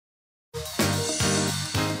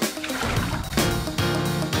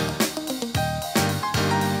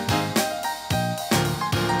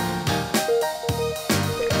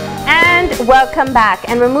Welcome back,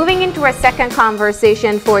 and we're moving into our second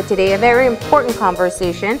conversation for today, a very important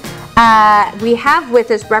conversation. We have with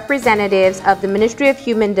us representatives of the Ministry of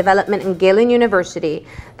Human Development and Galen University.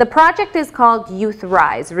 The project is called Youth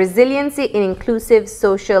Rise, Resiliency in Inclusive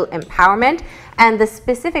Social Empowerment, and the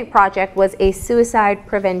specific project was a suicide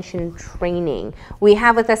prevention training. We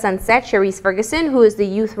have with us on set Cherese Ferguson, who is the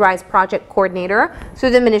Youth Rise project coordinator through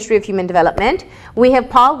the Ministry of Human Development. We have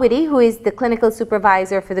Paul Witte, who is the clinical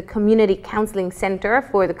supervisor for the Community Counseling Center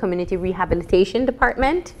for the Community Rehabilitation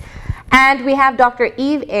Department. And we have Dr.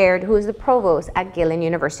 Eve Aird, who is the provost at Galen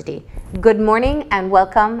University. Good morning and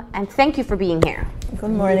welcome, and thank you for being here.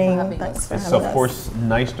 Good morning. Thanks for having us. It's of course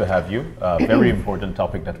nice to have you. Very important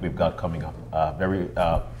topic that we've got coming up.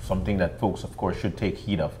 Something that folks, of course, should take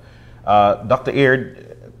heed of. Dr.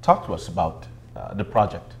 Aird, talk to us about the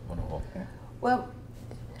project on the whole. Well,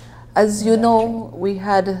 as you know, we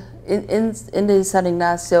had in the San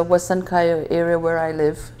Ignacio, Western Cayo area where I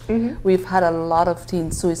live, we've had a lot of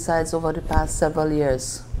teen suicides over the past several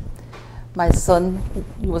years. My son,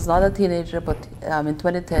 he was not a teenager, but in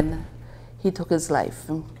 2010, he took his life.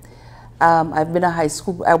 I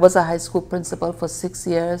was a high school principal for 6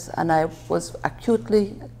 years, and I was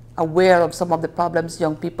acutely aware of some of the problems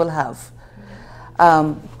young people have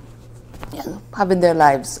in their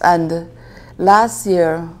lives. And last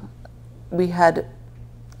year, we had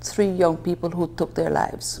 3 young people who took their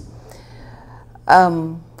lives.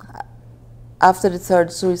 After the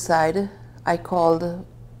 3rd suicide, I called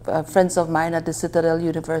friends of mine at the Citadel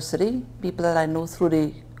University, people that I know through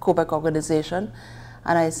the Quebec organization,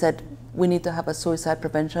 and I said, we need to have a suicide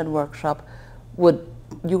prevention workshop. Would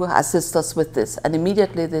you assist us with this? And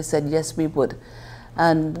immediately they said, yes, we would.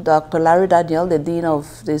 And Dr. Larry Daniel, the Dean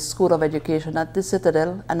of the School of Education at the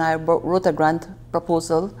Citadel, and I wrote a grant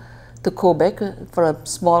proposal to Quebec for a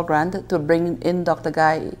small grant to bring in Dr.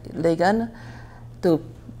 Galen to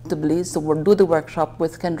Belize to do the workshop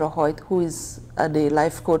with Kendra Hoyt, who is the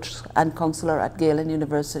life coach and counselor at Galen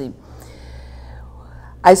University.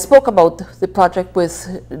 I spoke about the project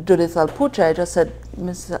with Judith Alpucha. I just said,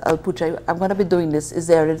 Ms. Alpucha, I'm going to be doing this. Is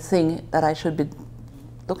there anything that I should be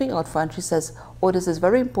looking out for? And she says, oh, this is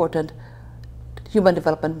very important. Human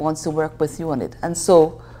Development wants to work with you on it. And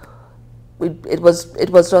so it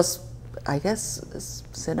was just, I guess,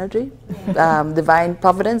 synergy, divine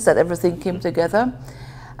providence that everything came together.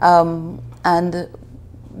 And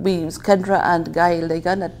Kendra and Guy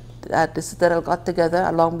Legan at the Citadel got together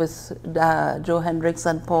along with Joe Hendricks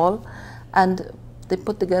and Paul, and they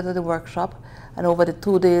put together the workshop. And over the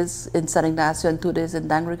 2 days in San Ignacio and 2 days in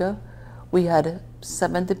Dangriga, we had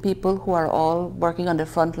 70 people who are all working on the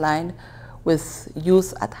front line with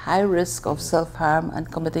youth at high risk of self-harm and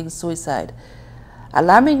committing suicide.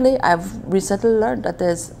 Alarmingly, I've recently learned that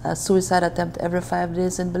there's a suicide attempt every 5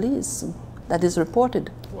 days in Belize that is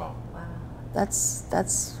reported. Wow. That's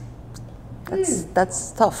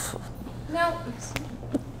tough. Now,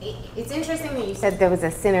 it's interesting that you said there was a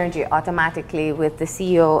synergy automatically with the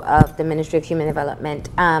CEO of the Ministry of Human Development.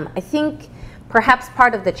 I think perhaps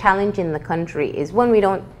part of the challenge in the country is, one, we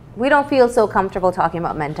don't feel so comfortable talking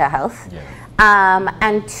about mental health,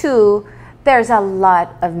 and 2, there's a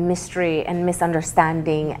lot of mystery and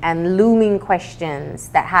misunderstanding and looming questions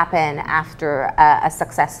that happen after a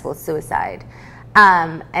successful suicide.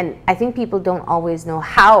 And I think people don't always know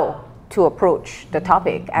how to approach the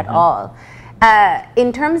topic at all.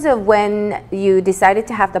 In terms of when you decided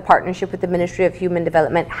to have the partnership with the Ministry of Human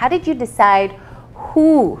Development, how did you decide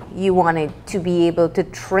who you wanted to be able to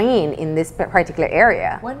train in this particular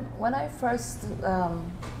area? When I first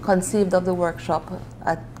conceived of the workshop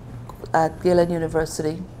at Galen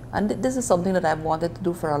University, and this is something that I've wanted to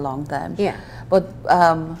do for a long time. Yeah. But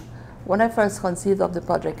when I first conceived of the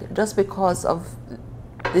project, just because of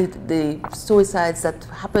the suicides that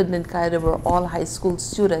happened in Cayo, they were all high school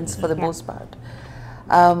students for the most part.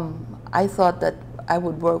 I thought that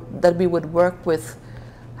we would work with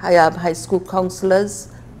high school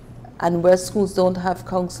counselors, and where schools don't have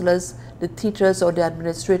counselors, the teachers or the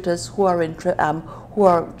administrators who are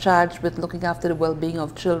charged with looking after the well-being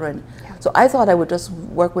of children. So I thought I would just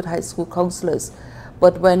work with high school counselors.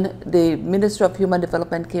 But when the Ministry of Human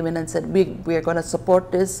Development came in and said, we are going to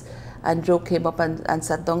support this, and Joe came up and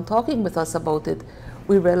sat down talking with us about it,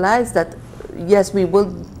 we realized that, yes, we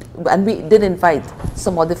will, and we did invite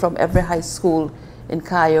somebody from every high school in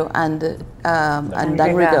Cayo and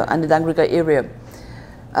Dangriga and the Dangriga area.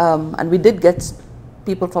 And we did get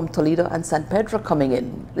people from Toledo and San Pedro coming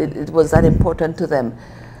in. It was that important to them.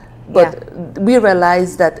 But we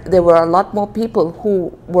realized that there were a lot more people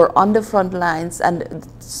who were on the front lines, and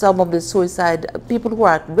some of the suicide people who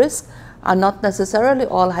are at risk are not necessarily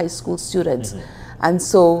all high school students. And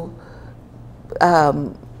so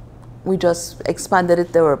we just expanded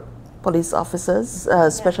it. There were police officers,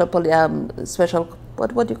 special,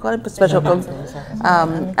 what do you call it? Special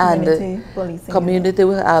and community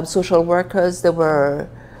social workers. There were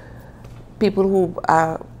people who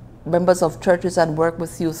are members of churches and work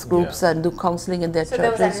with youth groups and do counseling in their churches. So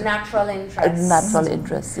there was a natural interest. A natural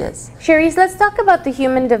interest, yes. Cherese, let's talk about the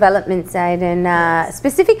human development side and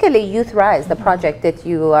specifically Youth Rise, the project that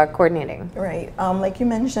you are coordinating. Right. Like you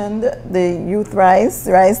mentioned, the Youth Rise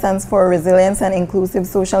stands for Resilience and Inclusive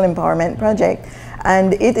Social Empowerment Project.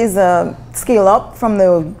 And it is a scale up from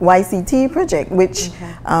the YCT project, which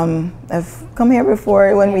I've come here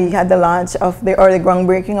before when we had the launch of the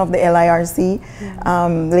groundbreaking of the LIRC,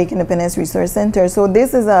 Lake Independence Resource Center. So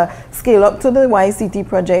this is a scale up to the YCT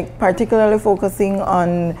project, particularly focusing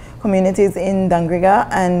on communities in Dangriga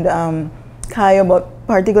and Cayo, but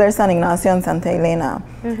particularly San Ignacio and Santa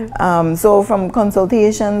Elena. So from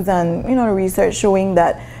consultations and research showing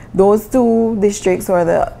that those two districts were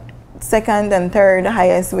the second and third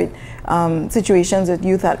highest with situations with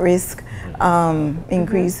youth at risk,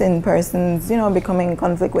 increase in persons, becoming in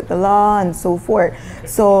conflict with the law and so forth.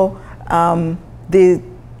 So the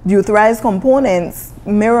Youth Rise components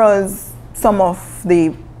mirrors some of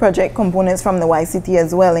the project components from the YCT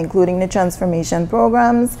as well, including the transformation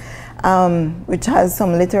programs, which has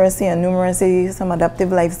some literacy and numeracy, some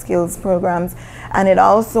adaptive life skills programs, and it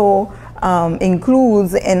also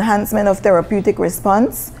includes enhancement of therapeutic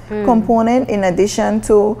response component in addition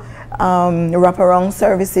to wraparound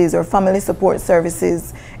services or family support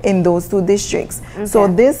services in those two districts. So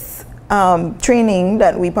this training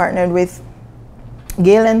that we partnered with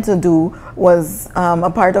Galen to do was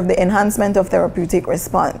a part of the enhancement of therapeutic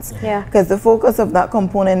response. Because the focus of that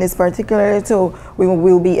component is particularly to, we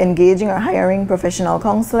will be engaging or hiring professional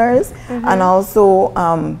counselors and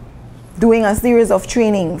also doing a series of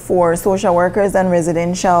training for social workers and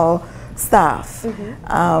residential staff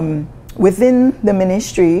within the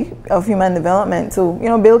Ministry of Human Development to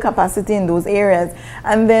build capacity in those areas,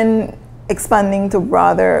 and then expanding to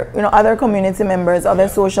broader other community members, other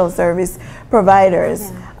social service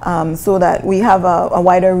providers, so that we have a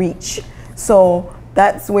wider reach. So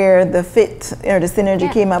that's where the fit or the synergy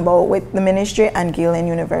came about with the ministry and Galen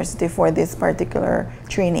University for this particular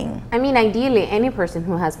training. I mean, ideally, any person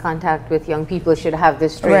who has contact with young people should have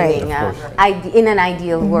this training in an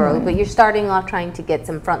ideal world, but you're starting off trying to get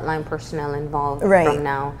some frontline personnel involved from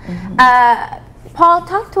now. Paul,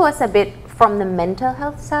 talk to us a bit from the mental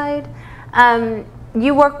health side.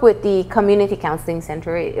 You work with the Community Counseling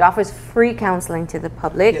Center. It offers free counseling to the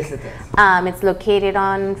public. Yes, it does. It's located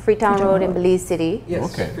on Freetown Road in Belize City.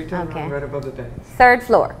 Yes, Freetown Road, right above the dance. Third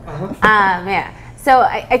floor. So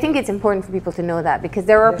I think it's important for people to know that, because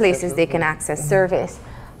there are places they can access service.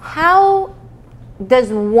 How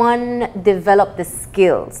does one develop the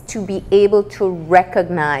skills to be able to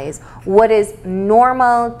recognize what is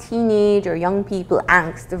normal teenage or young people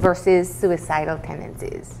angst versus suicidal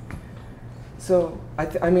tendencies? So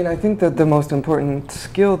I mean, I think that the most important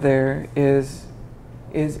skill there is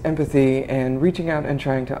empathy and reaching out and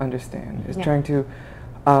trying to understand. Trying to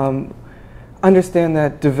understand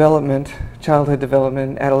that development, childhood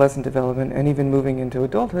development, adolescent development, and even moving into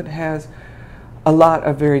adulthood has a lot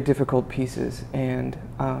of very difficult pieces, and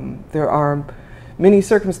there are many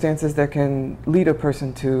circumstances that can lead a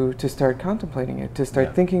person to start contemplating it, to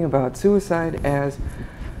start thinking about suicide as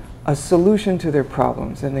a solution to their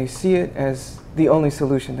problems, and they see it as the only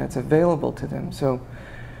solution that's available to them. So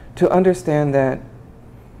to understand that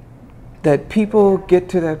people get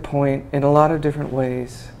to that point in a lot of different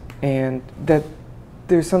ways, and that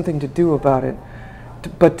there's something to do about it.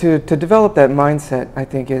 But to develop that mindset, I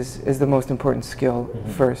think, is the most important skill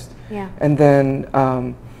first. And then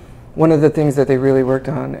one of the things that they really worked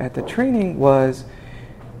on at the training was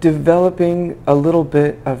developing a little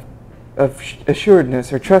bit of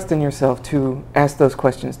assuredness or trust in yourself to ask those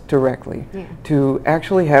questions directly, to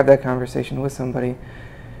actually have that conversation with somebody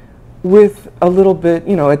with a little bit,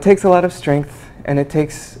 it takes a lot of strength, and it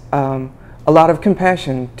takes a lot of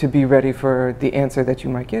compassion to be ready for the answer that you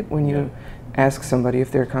might get when you ask somebody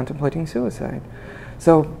if they're contemplating suicide.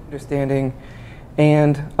 So understanding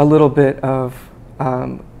and a little bit of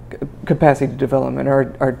capacity development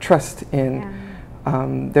or trust in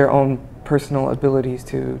their own personal abilities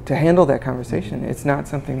to handle that conversation. It's not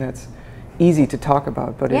something that's easy to talk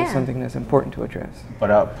about, but it's something that's important to address.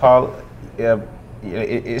 But Paul,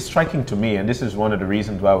 it's striking to me, and this is one of the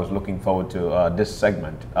reasons why I was looking forward to this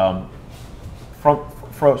segment.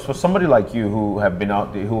 For somebody like you who have been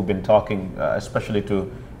out there, who have been talking, especially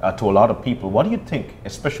to to a lot of people. What do you think,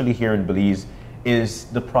 especially here in Belize, is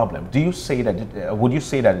the problem? Do you say that, would you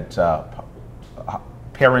say that it's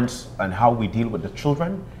parents and how we deal with the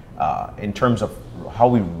children in terms of how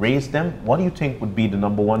we raise them? What do you think would be the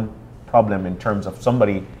number one problem in terms of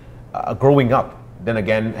somebody growing up, then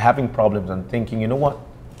again, having problems and thinking, you know what,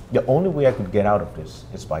 the only way I could get out of this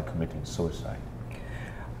is by committing suicide?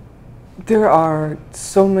 There are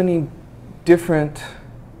so many different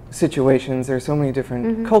situations. There are so many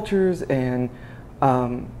different cultures and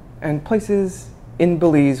places in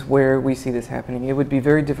Belize where we see this happening. It would be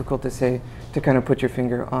very difficult to say, to kind of put your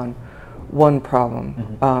finger on one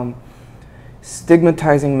problem.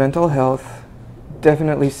 Stigmatizing mental health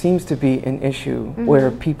definitely seems to be an issue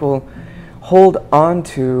where people hold on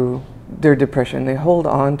to their depression. They hold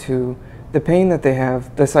on to the pain that they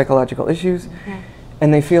have, the psychological issues,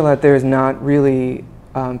 and they feel that there's not really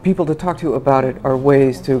people to talk to about it or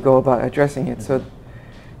ways to go about addressing it. So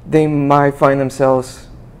they might find themselves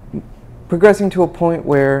progressing to a point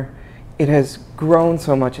where it has grown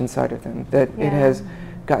so much inside of them that it has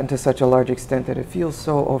gotten to such a large extent that it feels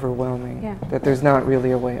so overwhelming that there's not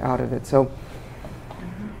really a way out of it. So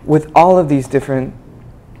with all of these different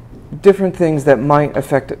things that might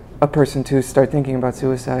affect a person to start thinking about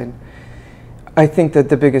suicide, I think that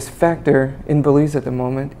the biggest factor in Belize at the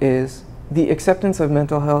moment is the acceptance of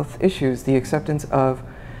mental health issues, the acceptance of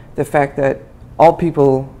the fact that all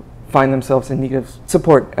people find themselves in need of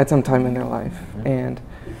support at some time in their life. And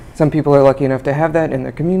some people are lucky enough to have that in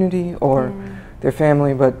their community or their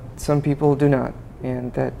family, but some people do not.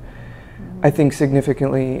 And that, I think,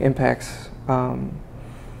 significantly impacts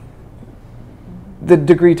the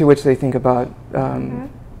degree to which they think about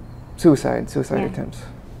suicide attempts.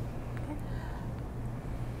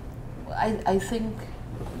 I think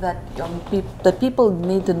that people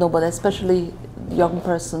need to know, but especially young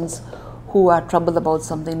persons who are troubled about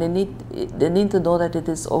something, they need to know that it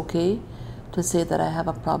is okay to say that I have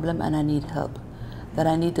a problem and I need help, that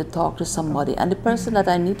I need to talk to somebody. And the person that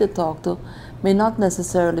I need to talk to may not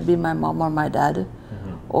necessarily be my mom or my dad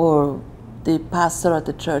or the pastor at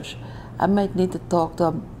the church. I might need to talk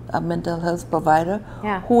to a mental health provider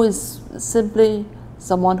who is simply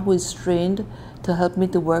someone who is trained to help me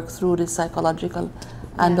to work through the psychological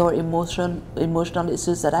and or emotional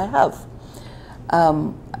issues that I have.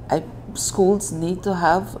 Schools need to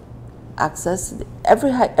have access.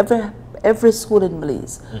 Every school in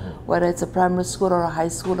Belize, whether it's a primary school or a high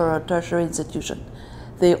school or a tertiary institution,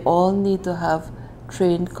 they all need to have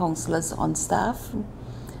trained counselors on staff,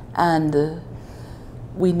 and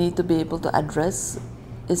we need to be able to address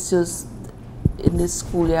issues in the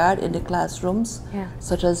schoolyard, in the classrooms,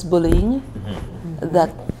 such as bullying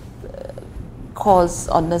that cause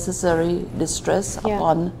unnecessary distress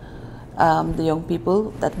upon the young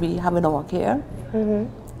people that we have in our care.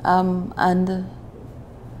 And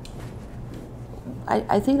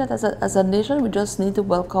I think that as a nation, we just need to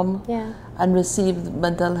welcome and receive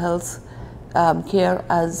mental health care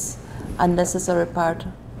as a necessary part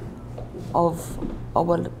of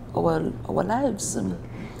our lives.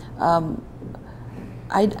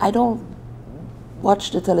 I don't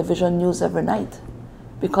watch the television news every night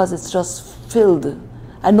because it's just filled.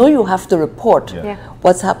 I know you have to report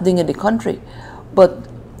what's happening in the country, but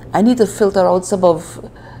I need to filter out some of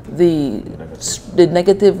the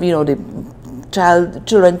negative, you know, the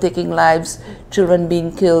children taking lives, children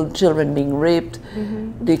being killed, children being raped,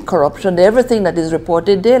 the corruption, everything that is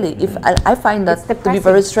reported daily. If I find that to be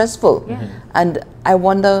very stressful, and I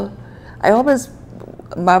wonder, I always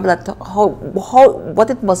marvel at how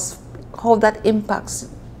that impacts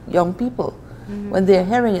young people when they're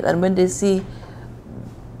hearing it and when they see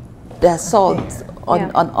the assault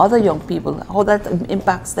on other young people, how that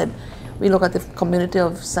impacts them. We look at the community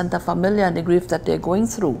of Santa Familia and the grief that they're going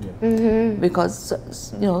through because,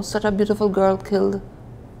 you know, such a beautiful girl killed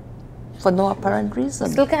for no apparent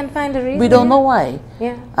reason. Still can't find a reason. We don't know why.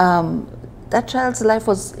 That child's life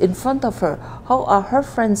was in front of her. How are her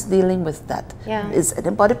friends dealing with that? Is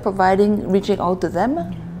anybody reaching out to them?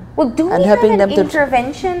 Well, do we have an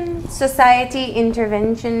intervention, society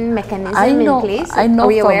intervention mechanism in place? Are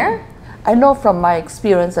we aware? I know from my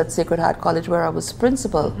experience at Sacred Heart College, where I was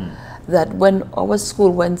principal, that when our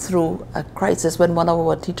school went through a crisis, when one of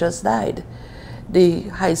our teachers died, the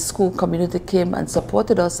high school community came and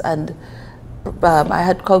supported us, and I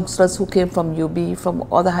had counselors who came from UB, from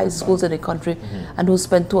other high schools in the country, and who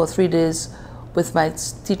spent 2 or 3 days with my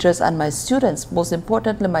teachers and my students, most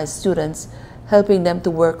importantly my students, helping them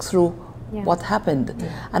to work through what happened.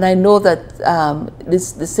 And I know that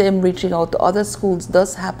the same reaching out to other schools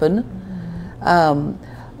does happen,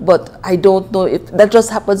 but I don't know if that just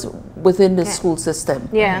happens within the school system.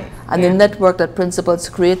 Yeah. And the network that principals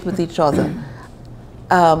create with each other.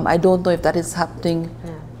 I don't know if that is happening.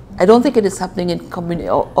 I don't think it is happening in community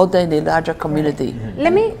out there in the larger community.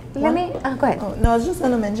 Let me go ahead. Oh, no, I was just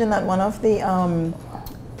going to mention that one of the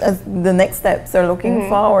next steps are looking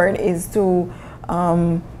forward is to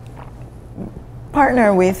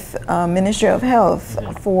partner with Ministry of Health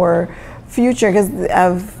for future, because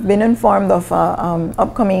I've been informed of an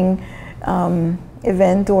upcoming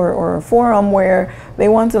event or forum where they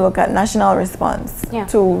want to look at national response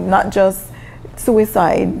to not just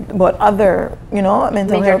suicide, but other,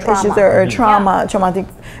 mental health issues or traumatic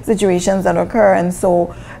situations that occur. And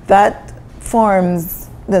so that forms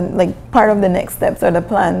part of the next steps or the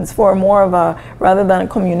plans for more of a, rather than a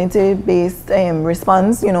community-based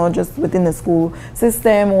response, just within the school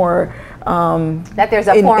system or that there's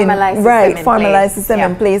a formalized system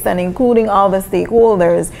in place, and including all the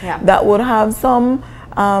stakeholders that would have some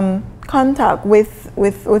contact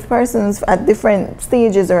with persons at different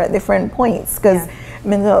stages or at different points, because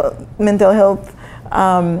mental health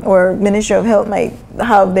or Ministry of Health might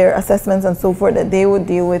have their assessments and so forth that they would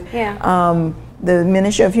deal with. The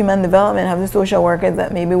Ministry of Human Development have the social workers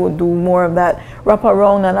that maybe would do more of that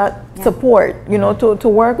wraparound and that support, to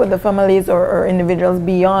work with the families or individuals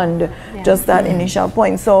beyond just that initial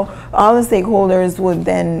point. So all the stakeholders would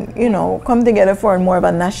then, come together for more of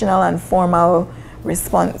a national and formal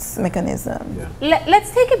response mechanism. Let's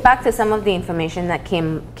take it back to some of the information that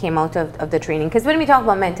came out of the training, because when we talk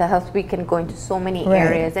about mental health, we can go into so many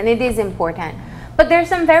areas, and it is important. But there's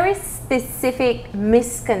some very specific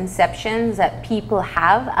misconceptions that people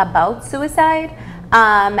have about suicide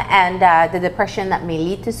and the depression that may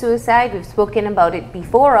lead to suicide. We've spoken about it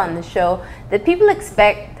before on the show, that people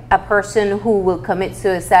expect a person who will commit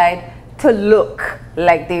suicide to look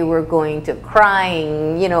like they were going to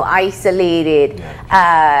crying, isolated,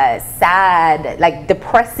 sad, like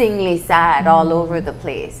depressingly sad all over the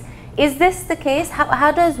place. Is this the case?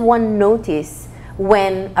 How does one notice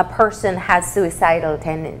when a person has suicidal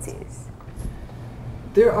tendencies?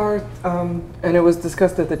 There are, and it was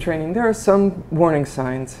discussed at the training, there are some warning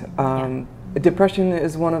signs. Depression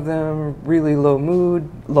is one of them, really low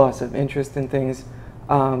mood, loss of interest in things,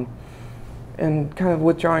 and kind of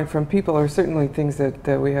withdrawing from people are certainly things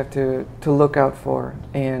that we have to look out for.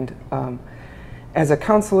 And as a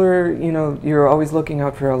counselor, you're always looking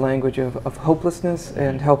out for a language of hopelessness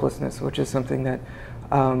and helplessness, which is something that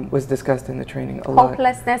was discussed in the training a lot.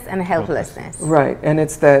 Hopelessness and helplessness. Right, and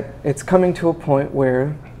it's coming to a point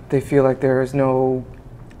where they feel like there is no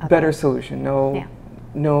better solution,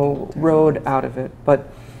 no road out of it.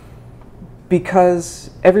 But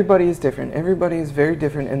because everybody is different, everybody is very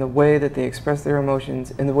different in the way that they express their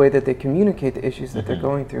emotions, in the way that they communicate the issues that they're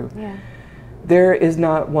going through. There is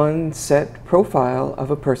not one set profile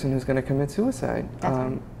of a person who's going to commit suicide.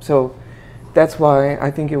 So that's why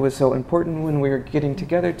I think it was so important when we were getting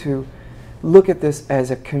together to look at this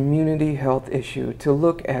as a community health issue, to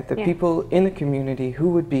look at the people in the community who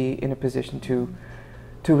would be in a position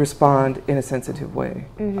to respond in a sensitive way.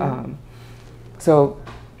 So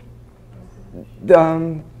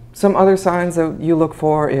some other signs that you look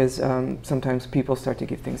for is sometimes people start to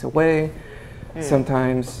give things away.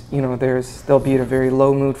 Sometimes, they'll be in a very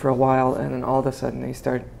low mood for a while, and then all of a sudden they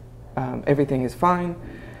start, everything is fine.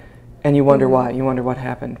 And you wonder why, you wonder what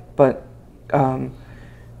happened. But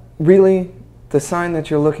really, the sign that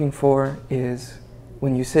you're looking for is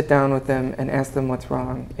when you sit down with them and ask them what's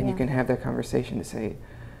wrong, and you can have that conversation to say,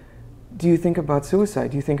 do you think about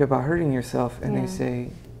suicide? Do you think about hurting yourself? And they say,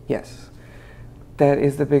 yes. That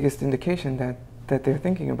is the biggest indication that they're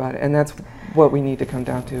thinking about it. And that's what we need to come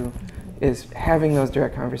down to, is having those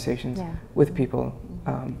direct conversations with people.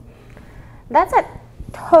 That's a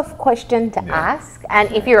tough question to ask,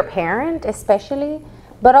 and if you're a parent especially,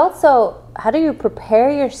 but also how do you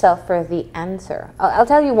prepare yourself for the answer? I'll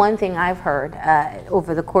tell you one thing I've heard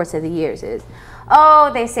over the course of the years is,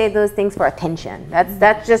 they say those things for attention.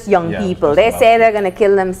 That's just young people. They say they're going to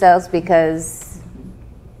kill themselves because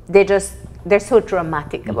they're so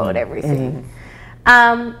dramatic about everything.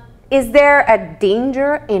 Is there a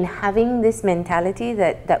danger in having this mentality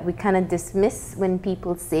that we kind of dismiss when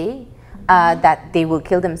people say that they will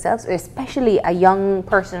kill themselves, especially a young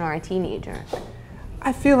person or a teenager?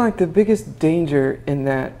 I feel like the biggest danger in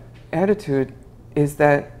that attitude is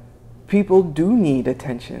that people do need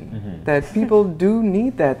attention, that people do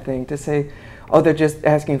need that thing to say, they're just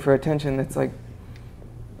asking for attention. That's like,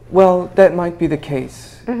 well, that might be the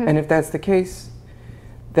case. And if that's the case,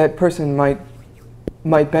 that person might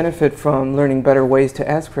benefit from learning better ways to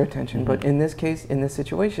ask for attention. But in this case, in this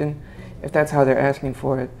situation, if that's how they're asking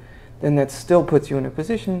for it, then that still puts you in a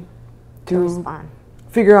position to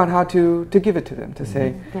figure out how to give it to them, to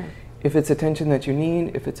say, if it's attention that you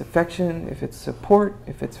need, if it's affection, if it's support,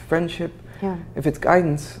 if it's friendship, if it's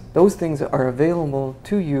guidance, those things are available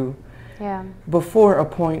to you before a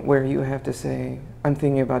point where you have to say, I'm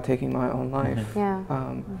thinking about taking my own life.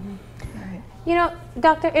 You know,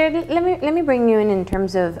 Dr. Aird, let me bring you in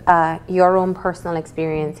terms of your own personal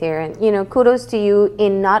experience here. And, you know, kudos to you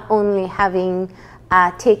in not only having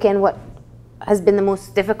taken what has been the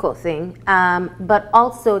most difficult thing, but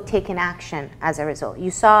also taken action as a result.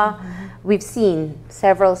 You saw, we've seen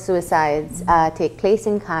several suicides take place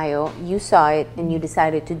in Cayo. You saw it and you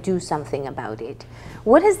decided to do something about it.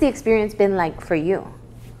 What has the experience been like for you?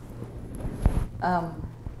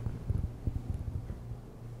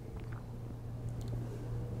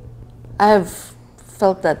 I've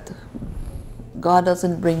felt that God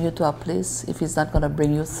doesn't bring you to a place if He's not going to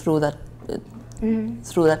bring you through that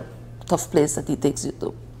tough place that He takes you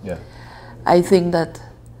to. Yeah. I think that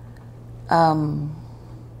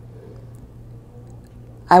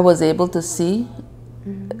I was able to see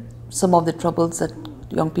some of the troubles that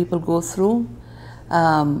young people go through.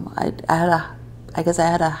 I guess I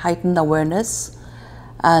had a heightened awareness,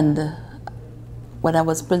 and when I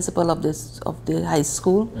was principal of the high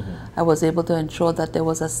school, I was able to ensure that there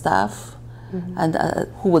was a staff and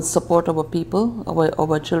who would support our people,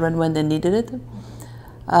 our children when they needed it.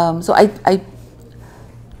 So I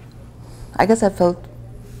guess I felt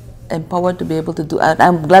empowered to be able to do, and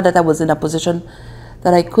I'm glad that I was in a position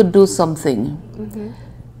that I could do something.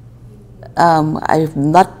 I've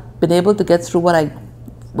not been able to get through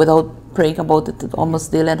without praying about it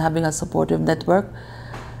almost daily and having a supportive network.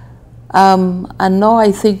 And now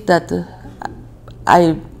I think that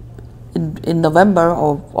in November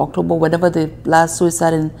or October, whenever the last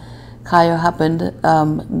suicide in Cayo happened,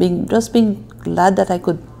 being glad that I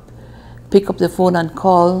could pick up the phone and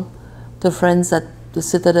call to friends at the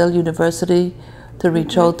Citadel University to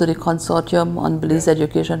reach out to the consortium on Belize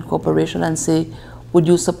Education Corporation and say, would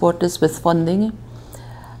you support this with funding?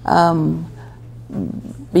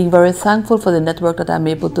 Being very thankful for the network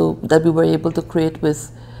that we were able to create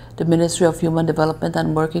with the Ministry of Human Development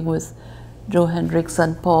and working with Joe Hendricks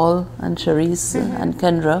and Paul and Cherese and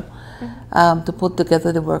Kendra to put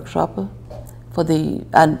together the workshop for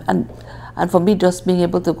and for me just being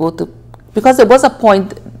able to go to, because there was a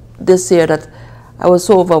point this year that I was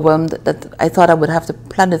so overwhelmed that I thought I would have to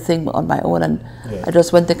plan the thing on my own, and I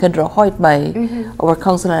just went to Kendra Hoyt, our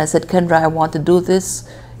counselor, and I said, Kendra, I want to do this.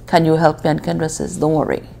 Can you help me? And Kendra says, don't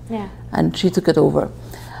worry. And she took it over.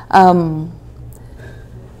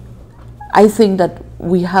 I think that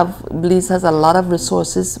Belize has a lot of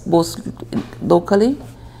resources, both locally,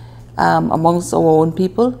 amongst our own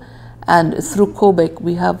people, and through COBEC,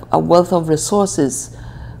 we have a wealth of resources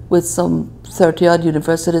with some 30-odd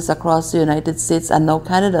universities across the United States and now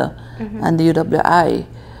Canada and the UWI,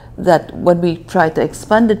 that when we try to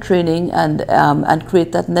expand the training and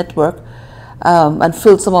create that network and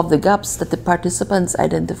fill some of the gaps that the participants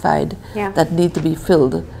identified that need to be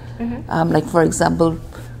filled, like for example,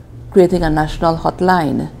 creating a national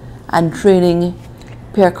hotline and training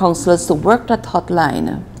peer counselors to work that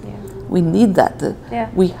hotline. We need that.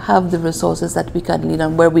 We have the resources that we can lead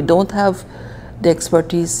on. Where we don't have the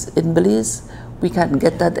expertise in Belize, we can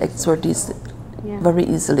get that expertise very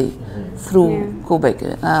easily through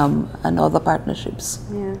COBEC and other partnerships.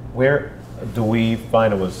 Where do we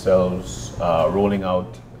find ourselves rolling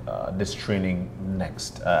out this training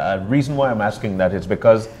next? The reason why I'm asking that is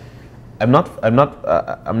because I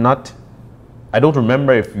don't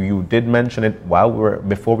remember if you did mention it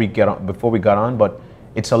before we got on, but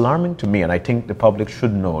it's alarming to me, and I think the public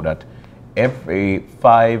should know that every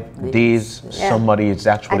 5 days somebody is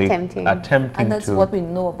actually attempting and that's what we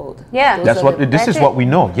know about. This is what we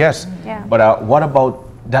know. Yes. But what about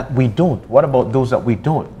that we don't? What about those that we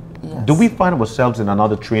don't? Do we find ourselves in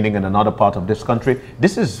another training in another part of this country?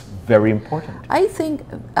 This is very important. I think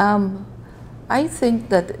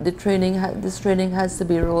that this training has to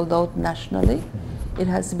be rolled out nationally. It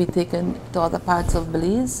has to be taken to other parts of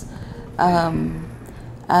Belize.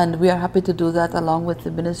 And we are happy to do that along with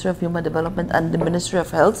the Ministry of Human Development and the Ministry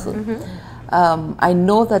of Health. I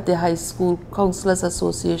know that the High School Counselors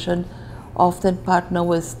Association often partner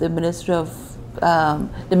with the Ministry of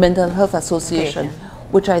the Mental Health Association,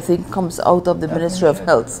 which I think comes out of the Ministry of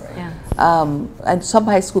Health. And some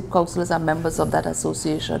high school counselors are members of that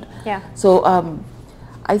association. So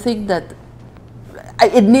I think that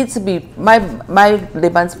it needs to be, my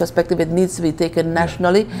layman's perspective, it needs to be taken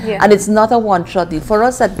nationally, and it's not a one-shot deal. For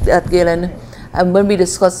us at Galen, and when we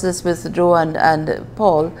discussed this with Joe and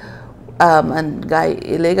Paul and Guy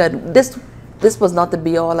Ilega, this was not the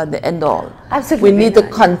be all and the end all. Absolutely we need not. to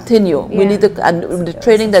continue. Yeah. We need to, and the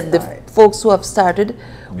training that the folks who have started,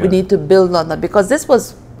 we need to build on that, because this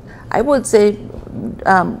was, I would say,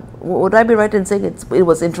 would I be right in saying it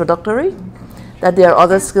was introductory? That there are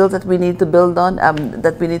other skills that we need to build on,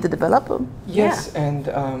 that we need to develop? Yes, and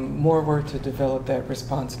more work to develop that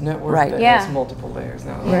response network that has multiple layers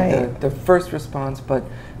now. The first response, but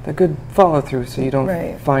the good follow through, so you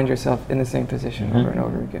don't find yourself in the same position over and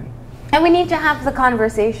over again. And we need to have the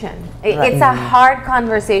conversation. It's a hard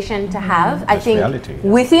conversation to have. I think reality,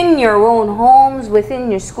 within your own homes, within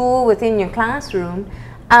your school, within your classroom,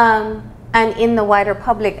 and in the wider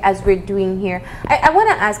public, as we're doing here. I want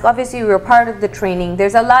to ask, obviously we're part of the training.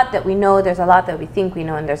 There's a lot that we know, there's a lot that we think we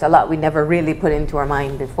know, and there's a lot we never really put into our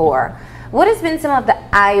mind before. What has been some of the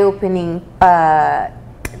eye-opening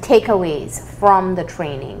takeaways from the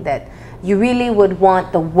training that you really would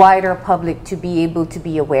want the wider public to be able to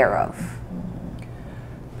be aware of?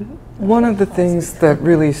 One of the things that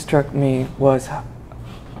really struck me was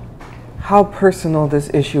how personal this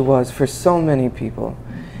issue was for so many people.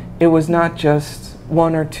 It was not just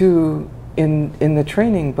one or two in the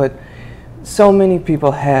training, but so many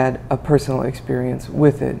people had a personal experience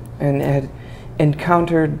with it and had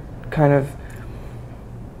encountered kind of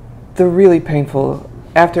the really painful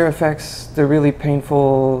after effects, the really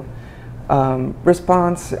painful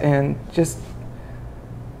response, and just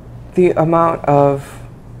the amount of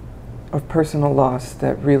personal loss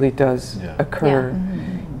that really does occur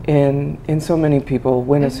in so many people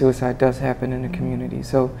when a suicide does happen in a community.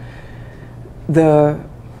 So the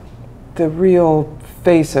real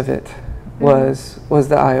face of it was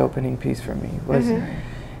the eye-opening piece for me.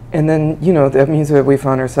 And then, you know, that means that we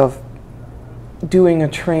found ourselves doing a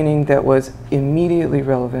training that was immediately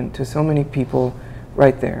relevant to so many people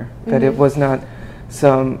right there, that it was not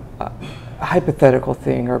some hypothetical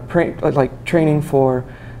thing or like training for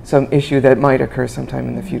some issue that might occur sometime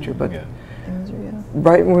in the future, but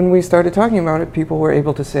right when we started talking about it, people were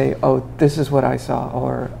able to say, oh, this is what I saw,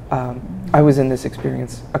 or I was in this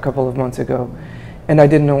experience a couple of months ago and I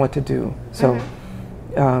didn't know what to do. So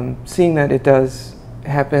seeing that it does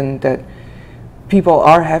happen, that people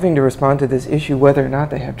are having to respond to this issue whether or not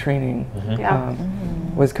they have training,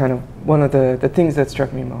 was kind of one of the things that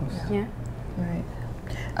struck me most.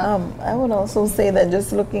 I would also say that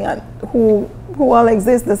just looking at who all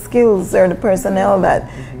exist, the skills or the personnel that,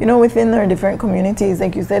 you know, within our different communities,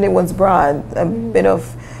 like you said, it was broad, a bit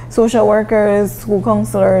of social workers, school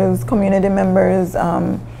counselors, community members,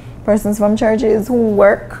 persons from churches who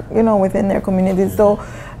work, you know, within their communities. So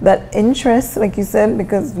that interest, like you said,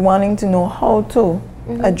 because wanting to know how to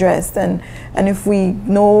address, and if we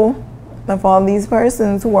know of all these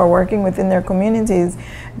persons who are working within their communities,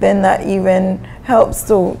 then that even helps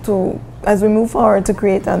to as we move forward, to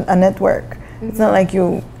create a network. It's not like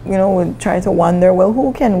you know, would try to wonder, well,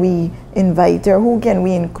 who can we invite or who can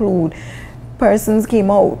we include? Persons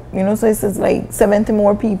came out, you know, so it's like 70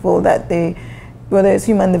 more people that they, whether it's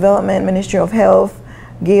Human Development, Ministry of Health,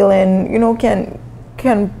 Galen, you know, can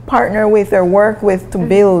partner with or work with to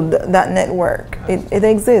build that network. It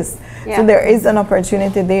exists. So there is an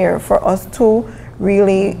opportunity there for us to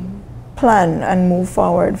really plan and move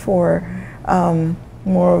forward for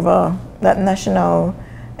more of that national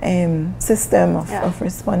system of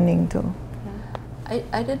responding to.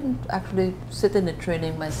 I didn't actually sit in the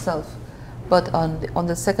training myself, but on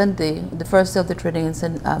the second day, the first day of the training in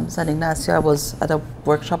San Ignacio, I was at a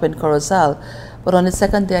workshop in Corozal, but on the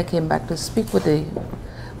second day I came back to speak with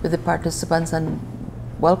the participants and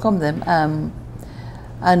welcome them.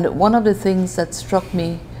 And one of the things that struck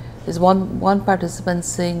me is one participant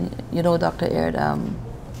saying, you know, Dr. Aird,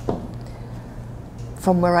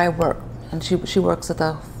 from where I work, and she works at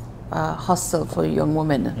a hostel for young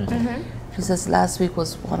women. She says, last week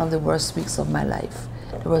was one of the worst weeks of my life.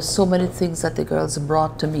 There were so many things that the girls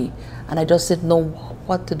brought to me, and I just didn't know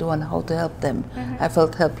what to do and how to help them. I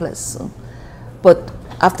felt helpless. But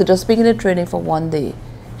after just being in the training for one day,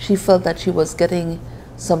 she felt that she was getting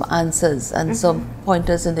some answers and some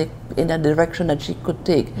pointers in a direction that she could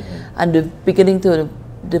take, and beginning to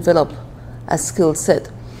develop a skill set.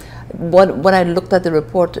 When I looked at the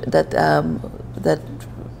report that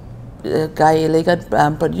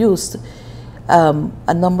Galen produced,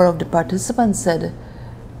 a number of the participants said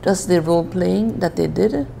just the role playing that they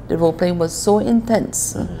did, the role playing was so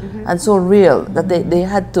intense and so real that they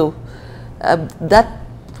had to, that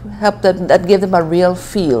helped them, that gave them a real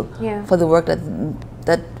feel for the work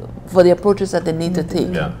for the approaches that they need to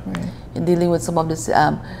take in dealing with some of this.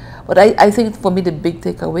 But I think for me the big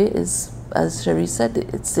takeaway is, as Cherese said,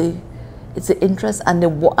 it's the interest and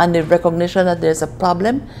the recognition that there's a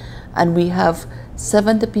problem, and we have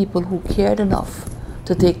 70 people who cared enough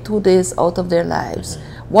to take 2 days out of their lives.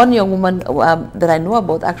 One young woman that I know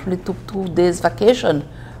about actually took 2 days vacation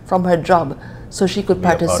from her job so she could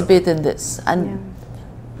participate in this. And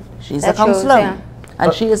she's a counselor.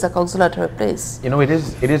 And she is a counselor at her place. You know, it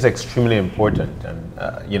is extremely important,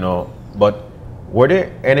 and you know, but were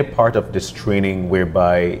there any part of this training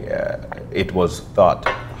whereby it was thought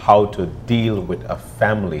how to deal with a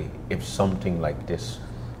family if something like this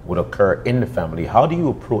would occur in the family? How do you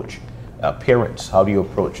approach parents? How do you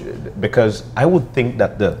approach it? Because I would think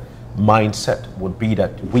that the mindset would be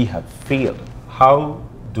that we have failed. How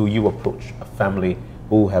do you approach a family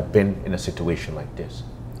who have been in a situation like this?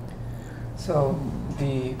 So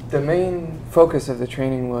the main focus of the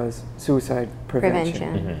training was suicide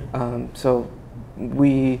prevention. So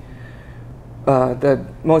we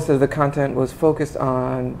most of the content was focused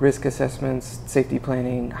on risk assessments, safety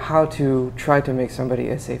planning, how to try to make somebody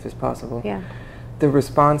as safe as possible. The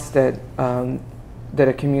response that that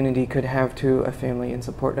a community could have to a family in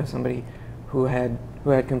support of somebody who had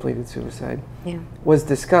completed suicide was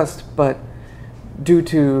discussed, but due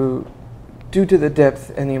to the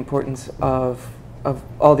depth and the importance of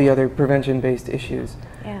all the other prevention-based issues,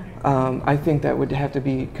 I think that would have to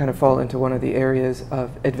be kind of fall into one of the areas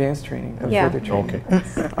of advanced training, of further training.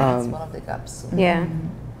 That's one of the gaps.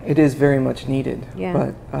 It is very much needed,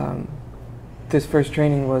 but this first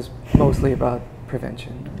training was mostly about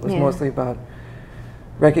prevention. It was mostly about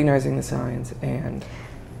recognizing the signs and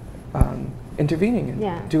intervening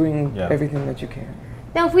and doing everything that you can.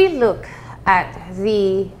 Now, if we look at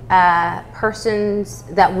the persons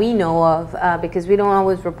that we know of, because we don't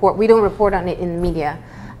always report, we don't report on it in the media,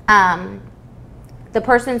 the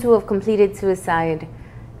persons who have completed suicide,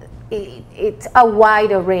 it's a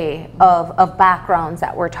wide array of backgrounds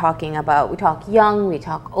that we're talking about. We talk young, we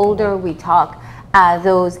talk older, we talk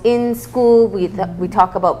those in school, we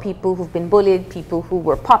talk about people who've been bullied, people who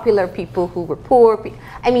were popular, people who were poor.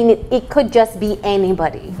 I mean, it could just be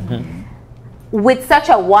anybody. With such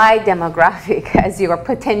a wide demographic as your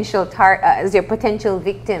potential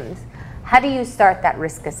victims, how do you start that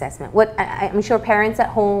risk assessment? I'm sure parents at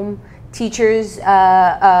home, teachers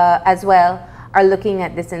as well, are looking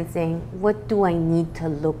at this and saying, what do I need to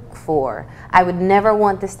look for? I would never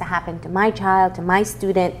want this to happen to my child, to my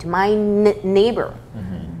student, to my neighbor.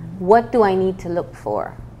 What do I need to look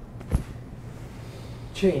for?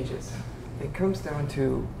 Changes. It comes down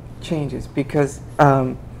to changes because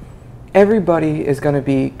everybody is going to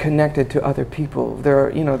be connected to other people.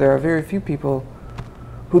 There are very few people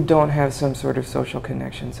who don't have some sort of social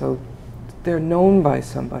connection. So they're known by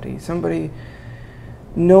somebody. Somebody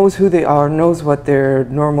knows who they are, knows what their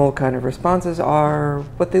normal kind of responses are,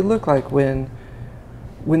 what they look like when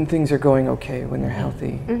things are going okay, when they're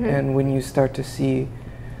healthy. And when you start to see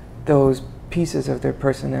those pieces of their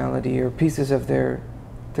personality or pieces of their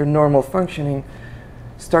normal functioning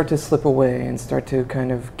start to slip away and start to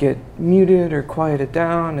kind of get muted or quieted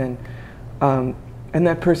down, and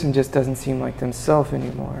that person just doesn't seem like themselves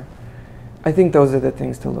anymore. I think those are the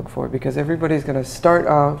things to look for, because everybody's going to start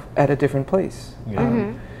off at a different place.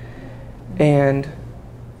 And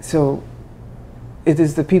so it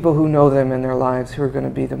is the people who know them in their lives who are going to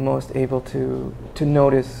be the most able to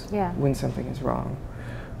notice when something is wrong,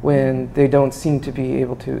 when they don't seem to be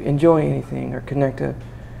able to enjoy anything or connect to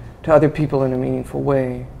other people in a meaningful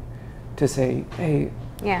way, to say, hey,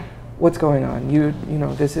 what's going on? You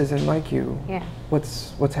know, this isn't like you.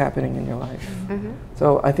 What's happening in your life?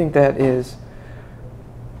 So I think that is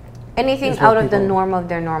anything out of the norm of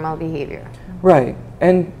their normal behavior. Right.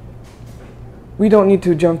 And we don't need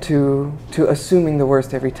to jump to assuming the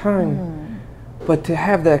worst every time, but to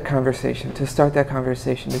have that conversation, to start that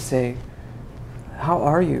conversation, to say, how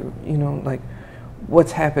are you? You know, like,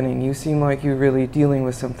 what's happening? You seem like you're really dealing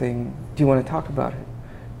with something. Do you want to talk about it?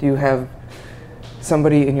 Do you have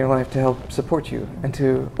somebody in your life to help support you? And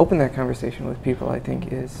to open that conversation with people, I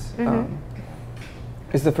think, is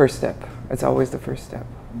the first step. It's always the first step.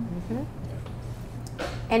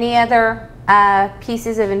 Any other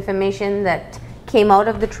pieces of information that came out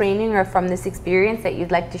of the training or from this experience that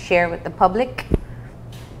you'd like to share with the public?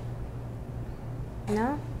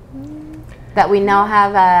 No? That we now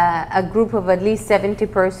have a group of at least 70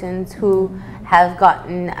 persons who have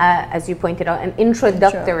gotten, as you pointed out, an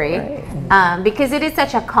introductory, because it is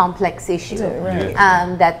such a complex issue,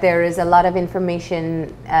 that there is a lot of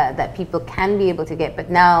information that people can be able to get, but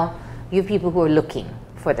now you have people who are looking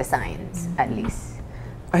for the signs, at least.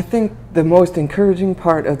 I think the most encouraging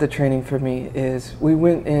part of the training for me is we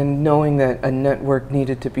went in knowing that a network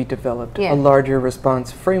needed to be developed, a larger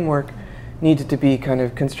response framework needed to be kind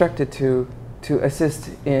of constructed to to assist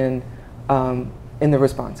in the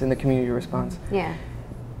response, in the community response. Yeah.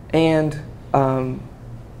 And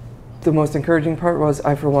the most encouraging part was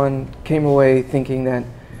I, for one, came away thinking that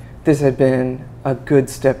this had been a good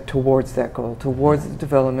step towards that goal, towards the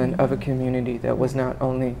development of a community that was not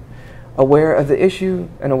only aware of the issue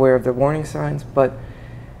and aware of the warning signs, but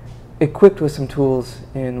equipped with some tools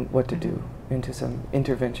in what to do, into some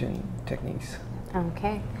intervention techniques.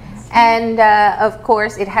 Okay. And of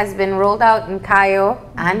course, it has been rolled out in Cayo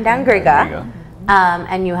and Dangriga.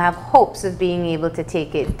 And you have hopes of being able to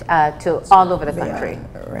take it to all over the country.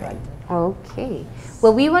 Right. Okay.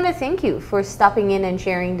 Well, we want to thank you for stopping in and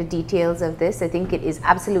sharing the details of this. I think it is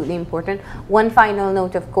absolutely important. One final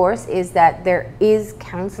note, of course, is that there is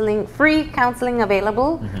counseling, free counseling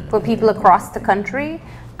available for people across the country.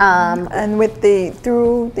 And with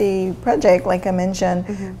through the project, like I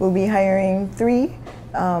mentioned, we'll be hiring 3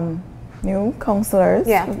 new counselors.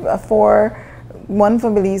 Yeah. One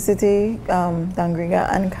for Belize City,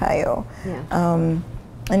 Dangriga, and Cayo. Yeah.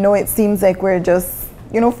 I know it seems like we're just,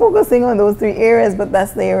 focusing on those 3 areas, but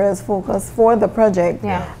that's the areas focus for the project.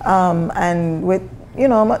 Yeah. And with,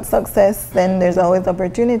 much success, then there's always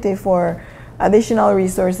opportunity for additional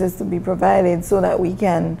resources to be provided so that we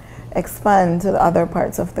can expand to the other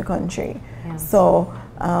parts of the country. Yeah. So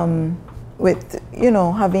with,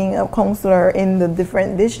 having a counselor in the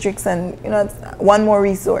different districts and, it's one more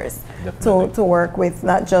resource to work with,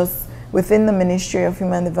 not just within the Ministry of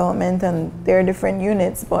Human Development and their different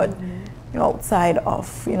units, but outside of,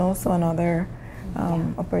 so another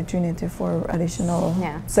opportunity for additional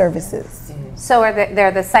services. So there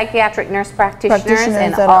are the psychiatric nurse practitioners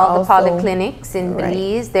in all the polyclinics in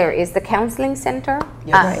Belize. There is the counseling center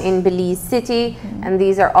in Belize City, and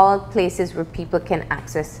these are all places where people can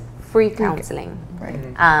access free counseling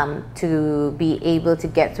to be able to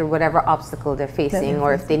get through whatever obstacle they're facing,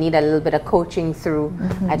 or if they need a little bit of coaching through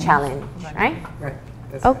a challenge, right? Right.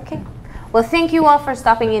 Okay. Well, thank you all for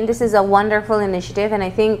stopping in. This is a wonderful initiative, and I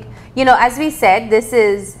think, as we said, this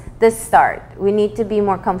is the start. We need to be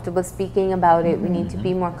more comfortable speaking about it. We need to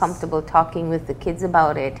be more comfortable talking with the kids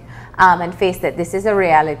about it, and face that this is a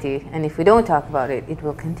reality, and if we don't talk about it, it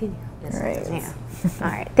will continue. Right. Yeah. All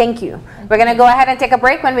right. Thank you. We're going to go ahead and take a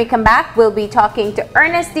break. When we come back, we'll be talking to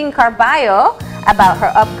Ernestine Carballo about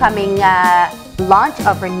her upcoming launch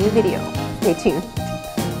of her new video. Stay tuned.